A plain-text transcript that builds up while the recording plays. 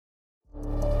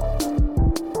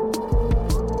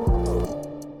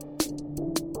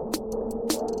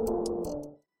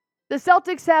The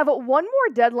Celtics have one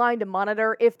more deadline to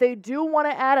monitor if they do want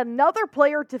to add another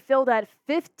player to fill that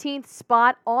 15th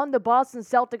spot on the Boston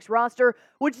Celtics roster,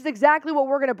 which is exactly what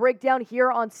we're going to break down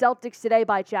here on Celtics Today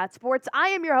by Chat Sports. I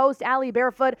am your host, Ali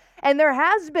Barefoot, and there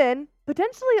has been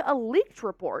potentially a leaked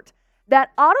report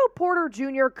that Otto Porter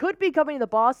Jr. could be coming to the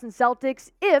Boston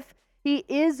Celtics if he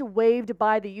is waived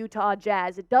by the Utah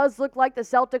Jazz. It does look like the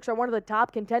Celtics are one of the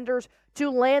top contenders to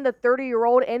land the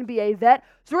 30-year-old NBA vet.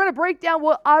 So we're going to break down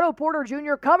what Otto Porter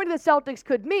Jr. coming to the Celtics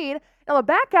could mean. Now, the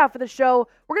back half of the show,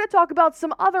 we're going to talk about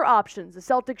some other options the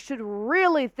Celtics should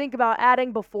really think about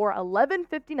adding before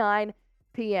 11:59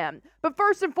 p.m. But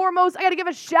first and foremost, I got to give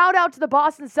a shout out to the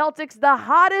Boston Celtics, the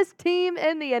hottest team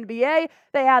in the NBA.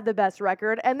 They have the best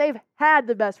record, and they've had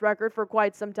the best record for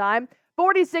quite some time.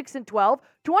 46-12,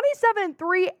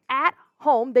 27-3 at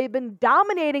home. They've been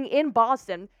dominating in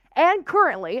Boston, and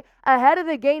currently ahead of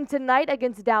the game tonight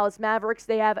against Dallas Mavericks.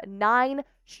 They have 9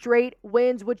 straight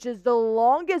wins, which is the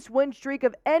longest win streak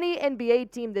of any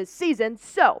NBA team this season.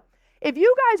 So, if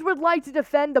you guys would like to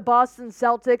defend the Boston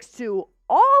Celtics to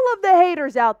all of the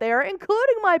haters out there,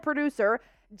 including my producer,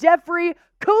 Jeffrey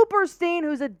Cooperstein,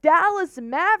 who's a Dallas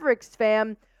Mavericks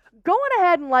fan, go on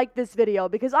ahead and like this video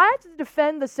because I have to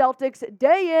defend the Celtics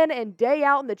day in and day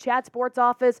out in the Chat Sports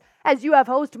office as you have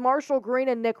host Marshall Green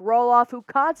and Nick Roloff who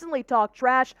constantly talk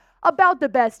trash about the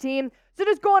best team. So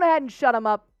just go on ahead and shut them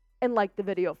up and like the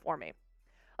video for me.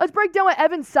 Let's break down what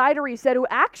Evan Sidery said, who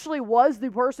actually was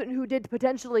the person who did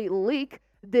potentially leak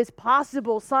this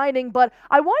possible signing. But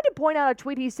I wanted to point out a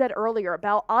tweet he said earlier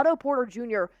about Otto Porter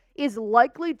Jr. is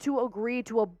likely to agree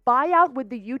to a buyout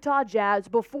with the Utah Jazz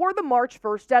before the March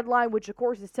 1st deadline, which of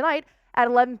course is tonight at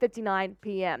 11:59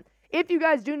 p.m. If you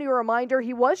guys do need a reminder,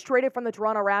 he was traded from the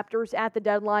Toronto Raptors at the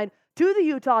deadline to the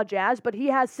Utah Jazz, but he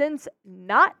has since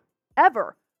not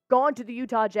ever gone to the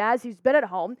Utah Jazz. He's been at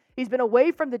home. He's been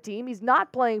away from the team. He's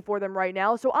not playing for them right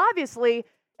now. So obviously,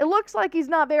 it looks like he's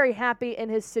not very happy in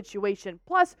his situation.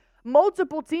 Plus,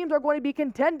 multiple teams are going to be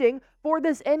contending for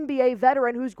this NBA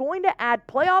veteran who's going to add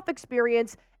playoff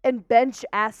experience and bench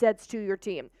assets to your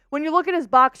team. When you look at his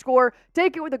box score,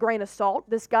 take it with a grain of salt.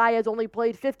 This guy has only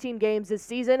played 15 games this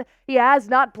season. He has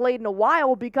not played in a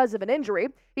while because of an injury.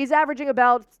 He's averaging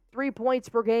about 3 points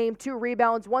per game, 2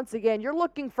 rebounds. Once again, you're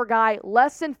looking for a guy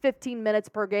less than 15 minutes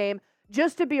per game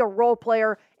just to be a role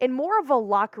player and more of a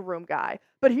locker room guy.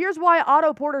 But here's why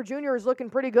Otto Porter Jr. is looking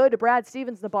pretty good to Brad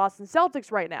Stevens and the Boston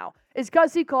Celtics right now. Is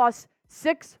because he costs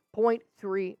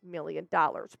 $6.3 million.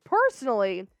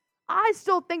 Personally, I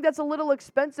still think that's a little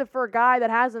expensive for a guy that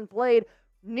hasn't played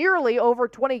nearly over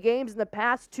 20 games in the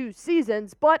past 2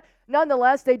 seasons, but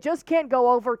nonetheless, they just can't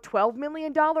go over $12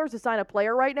 million to sign a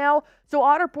player right now, so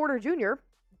Otto Porter Jr.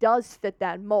 does fit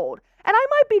that mold. And I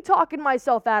might be talking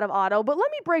myself out of Otto, but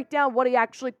let me break down what he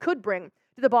actually could bring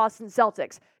to the Boston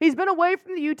Celtics. He's been away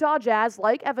from the Utah Jazz,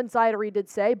 like Evan Sidery did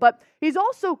say, but he's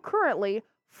also currently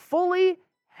fully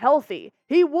healthy.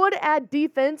 He would add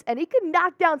defense, and he could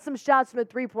knock down some shots from the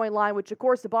three-point line, which, of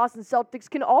course, the Boston Celtics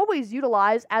can always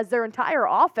utilize as their entire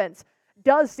offense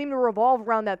does seem to revolve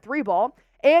around that three ball.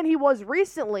 And he was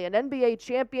recently an NBA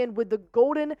champion with the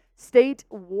Golden State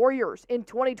Warriors in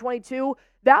 2022.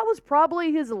 That was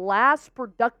probably his last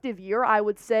productive year, I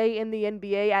would say, in the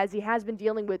NBA, as he has been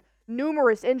dealing with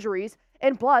numerous injuries.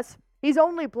 And plus, he's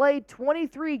only played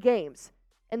 23 games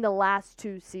in the last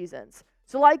 2 seasons.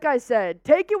 So like I said,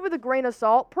 take it with a grain of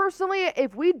salt. Personally,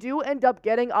 if we do end up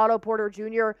getting Otto Porter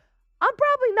Jr., I'm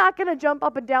probably not going to jump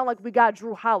up and down like we got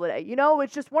Drew Holiday. You know,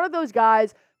 it's just one of those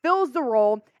guys, fills the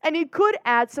role, and he could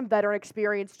add some veteran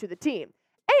experience to the team.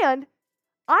 And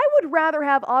I would rather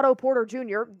have Otto Porter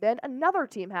Jr. than another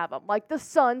team have him, like the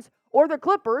Suns or the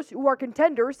Clippers, who are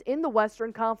contenders in the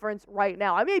Western Conference right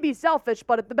now. I may be selfish,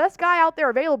 but if the best guy out there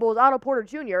available is Otto Porter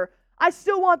Jr., I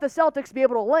still want the Celtics to be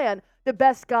able to land the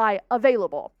best guy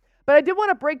available. But I did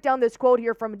want to break down this quote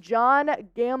here from John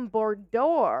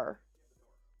Gambadoro.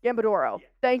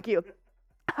 Thank you.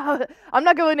 I'm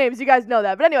not good with names. You guys know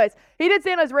that. But anyways, he did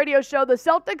say on his radio show, the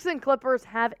Celtics and Clippers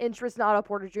have interest in Otto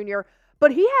Porter Jr.,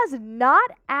 but he has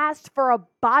not asked for a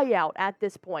buyout at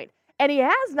this point. And he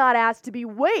has not asked to be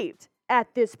waived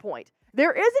at this point.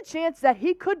 There is a chance that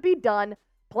he could be done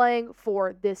playing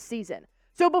for this season.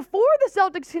 So before the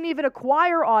Celtics can even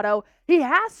acquire Otto, he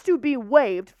has to be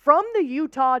waived from the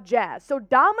Utah Jazz. So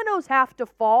dominoes have to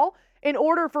fall in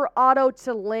order for Otto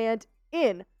to land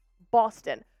in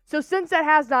Boston. So since that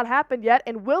has not happened yet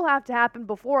and will have to happen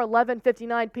before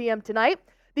 11:59 p.m. tonight,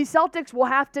 the Celtics will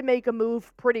have to make a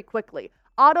move pretty quickly.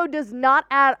 Otto does not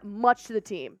add much to the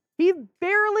team. He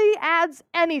barely adds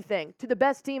anything to the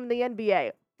best team in the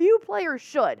NBA. Few players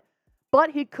should.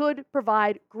 but he could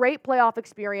provide great playoff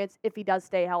experience if he does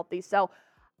stay healthy. So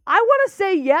I want to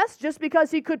say yes, just because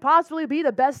he could possibly be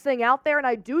the best thing out there, and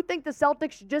I do think the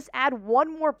Celtics should just add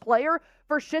one more player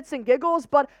for shits and giggles.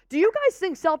 But do you guys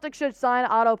think Celtics should sign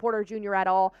Otto Porter Jr. at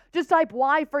all? Just type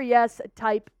Y for yes,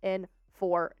 type in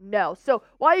for no. So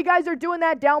while you guys are doing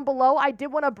that down below, I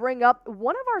did want to bring up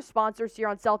one of our sponsors here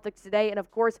on Celtics Today, and of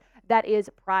course, that is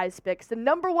Prize Picks, the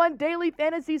 #1 daily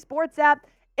fantasy sports app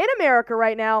in America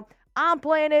right now. I'm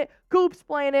playing it, Coop's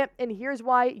playing it, and here's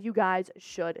why you guys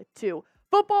should too.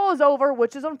 Football is over,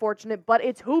 which is unfortunate, but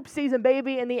it's hoop season,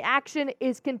 baby, and the action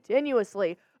is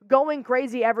continuously going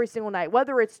crazy every single night.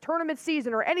 Whether it's tournament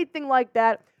season or anything like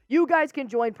that, you guys can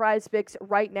join Prize Picks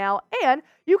right now, and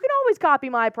you can always copy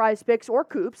my Prize Picks or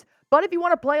Coop's, but if you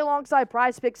want to play alongside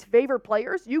Prize Picks' favorite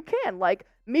players, you can, like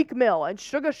Meek Mill and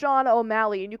Sugar Sean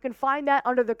O'Malley, and you can find that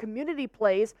under the community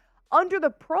plays, under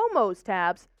the promos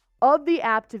tabs of the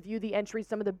app to view the entries,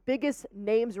 some of the biggest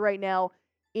names right now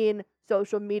in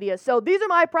social media. So these are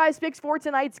my Prize Picks for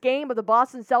tonight's game of the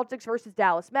Boston Celtics versus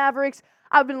Dallas Mavericks.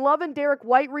 I've been loving Derek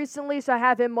White recently, so I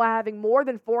have him having more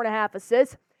than 4.5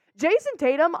 assists. Jason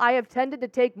Tatum, I have tended to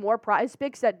take more Prize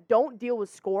Picks that don't deal with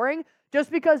scoring, just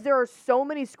because there are so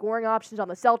many scoring options on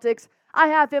the Celtics. I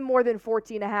have him more than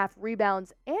 14.5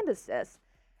 rebounds and assists.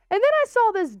 And then I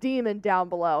saw this demon down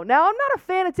below. Now, I'm not a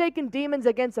fan of taking demons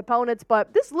against opponents,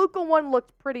 but this Luka one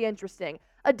looked pretty interesting.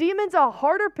 A demon's a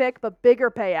harder pick, but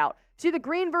bigger payout. See the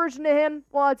green version of him?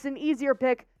 Well, it's an easier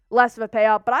pick, less of a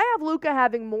payout. But I have Luka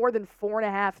having more than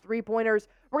 4.5 three-pointers.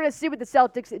 We're going to see what the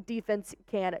Celtics defense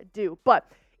can do. But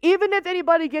even if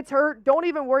anybody gets hurt, don't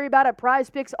even worry about it.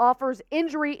 Prize Picks offers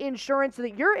injury insurance so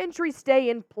that your injuries stay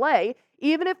in play,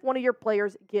 even if one of your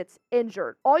players gets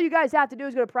injured. All you guys have to do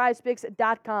is go to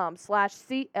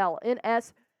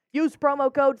prizepicks.com/CLNS. Use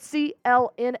promo code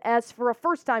CLNS for a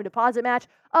first-time deposit match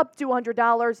up to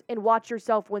 $100 and watch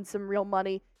yourself win some real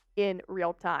money in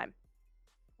real time.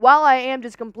 While I am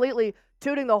just completely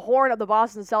tooting the horn of the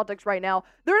Boston Celtics right now,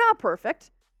 they're not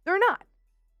perfect. They're not.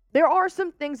 There are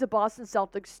some things the Boston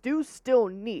Celtics do still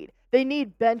need. They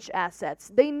need bench assets.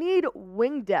 They need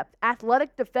wing depth,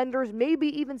 athletic defenders, maybe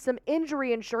even some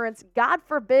injury insurance. God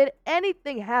forbid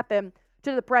anything happen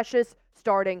to the precious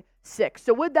starting six.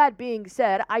 So with that being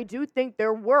said, I do think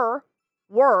there were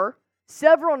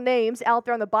several names out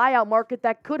there on the buyout market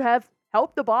that could have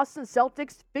helped the Boston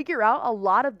Celtics figure out a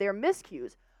lot of their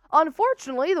miscues.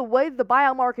 Unfortunately, the way the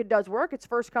buyout market does work, it's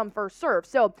first come, first serve.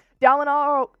 So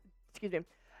Danilo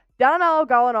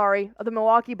Gallinari of the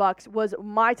Milwaukee Bucks was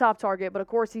my top target, but of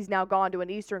course he's now gone to an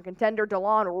Eastern contender.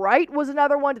 DeLon Wright was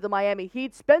another one to the Miami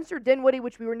Heat. Spencer Dinwiddie,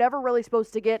 which we were never really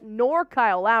supposed to get, nor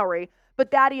Kyle Lowry,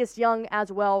 but Thaddeus Young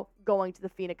as well going to the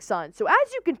Phoenix Suns. So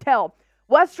as you can tell,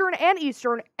 Western and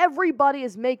Eastern, everybody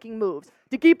is making moves.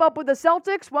 To keep up with the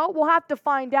Celtics, well, we'll have to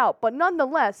find out. But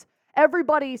nonetheless,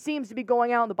 everybody seems to be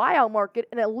going out in the buyout market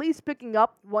and at least picking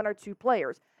up one or two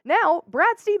players. Now,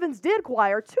 Brad Stevens did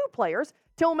acquire two players,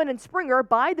 Tillman and Springer,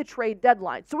 by the trade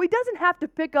deadline. So he doesn't have to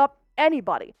pick up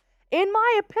anybody. In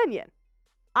my opinion,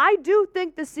 I do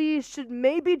think the C's should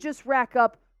maybe just rack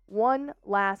up one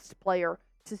last player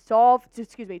to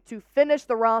finish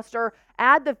the roster,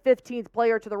 add the 15th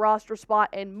player to the roster spot,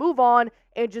 and move on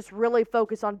and just really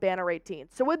focus on Banner 18.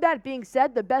 So with that being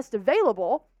said, the best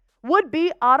available would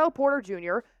be Otto Porter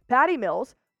Jr., Patty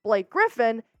Mills, Blake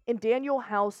Griffin, and Daniel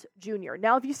House Jr.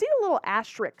 Now, if you see the little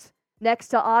asterisks next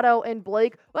to Otto and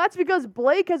Blake, well, that's because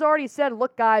Blake has already said,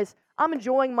 look, guys, I'm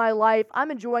enjoying my life.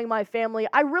 I'm enjoying my family.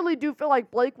 I really do feel like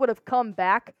Blake would have come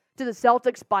back to the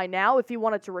Celtics by now if he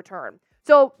wanted to return.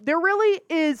 So there really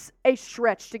is a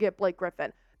stretch to get Blake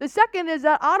Griffin. The second is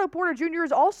that Otto Porter Jr.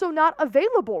 is also not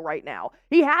available right now.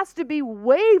 He has to be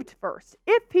waived first.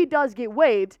 If he does get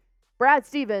waived, Brad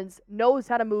Stevens knows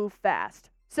how to move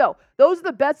fast. So those are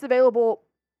the best available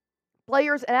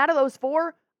players. And out of those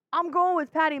four, I'm going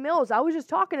with Patty Mills. I was just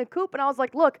talking to Coop, and I was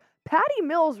like, look, Patty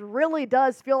Mills really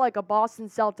does feel like a Boston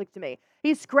Celtic to me.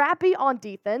 He's scrappy on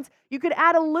defense. You could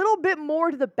add a little bit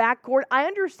more to the backcourt. I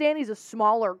understand he's a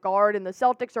smaller guard, and the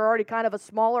Celtics are already kind of a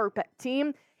smaller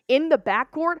team in the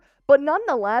backcourt, but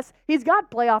nonetheless, he's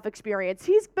got playoff experience.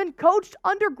 He's been coached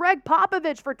under Greg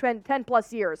Popovich for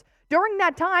 10-plus years. During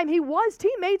that time, he was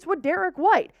teammates with Derek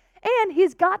White, and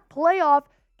he's got playoff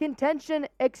contention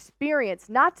experience.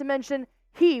 Not to mention,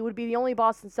 he would be the only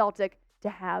Boston Celtic to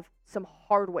have some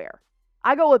hardware.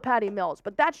 I go with Patty Mills,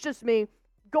 but that's just me.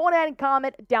 Go ahead and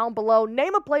comment down below.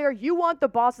 Name a player you want the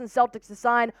Boston Celtics to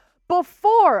sign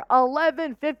before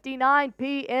 11:59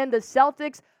 p.m. The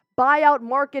Celtics buyout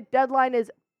market deadline is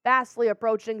fastly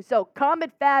approaching. So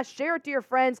comment fast, share it to your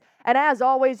friends. And as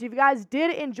always, if you guys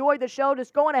did enjoy the show,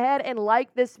 just go on ahead and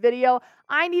like this video.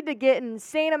 I need to get an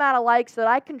insane amount of likes so that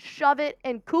I can shove it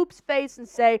in Coop's face and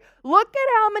say, look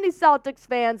at how many Celtics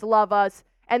fans love us,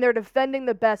 and they're defending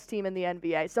the best team in the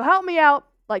NBA. So help me out,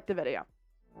 like the video.